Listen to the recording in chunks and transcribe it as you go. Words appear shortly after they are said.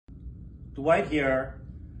Dwight here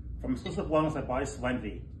from Exclusive Wellness at Body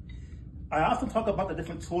Wendy. I often talk about the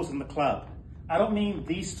different tools in the club. I don't mean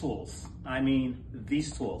these tools, I mean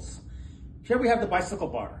these tools. Here we have the bicycle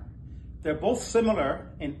bar. They're both similar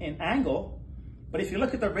in angle, but if you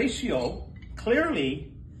look at the ratio,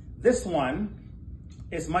 clearly this one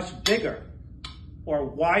is much bigger or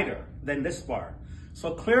wider than this bar.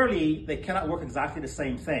 So clearly they cannot work exactly the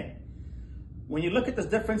same thing. When you look at the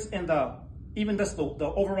difference in even just the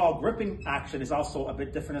overall gripping action is also a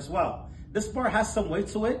bit different as well. This bar has some weight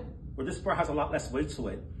to it, where this bar has a lot less weight to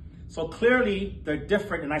it. So clearly they're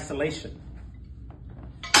different in isolation.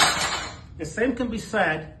 The same can be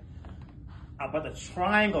said about the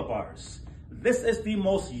triangle bars. This is the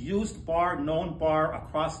most used known bar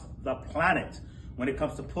across the planet when it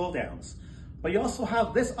comes to pull downs. But you also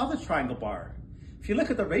have this other triangle bar. If you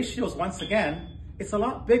look at the ratios once again, it's a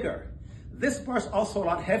lot bigger. This bar is also a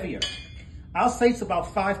lot heavier. I'll say it's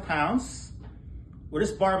about 5 pounds, where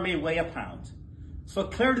this bar may weigh a pound. So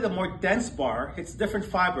clearly the more dense bar hits different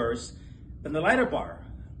fibers than the lighter bar.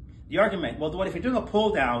 The argument, well, what if you're doing a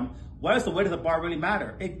pull down, why does the weight of the bar really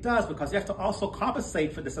matter? It does, because you have to also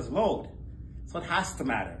compensate for this as load. So it has to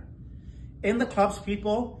matter. In the clubs,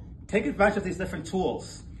 people, take advantage of these different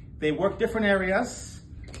tools. They work different areas.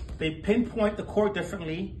 They pinpoint the core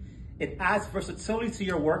differently. It adds versatility to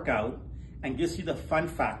your workout and gives you the fun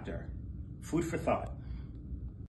factor. Food for thought.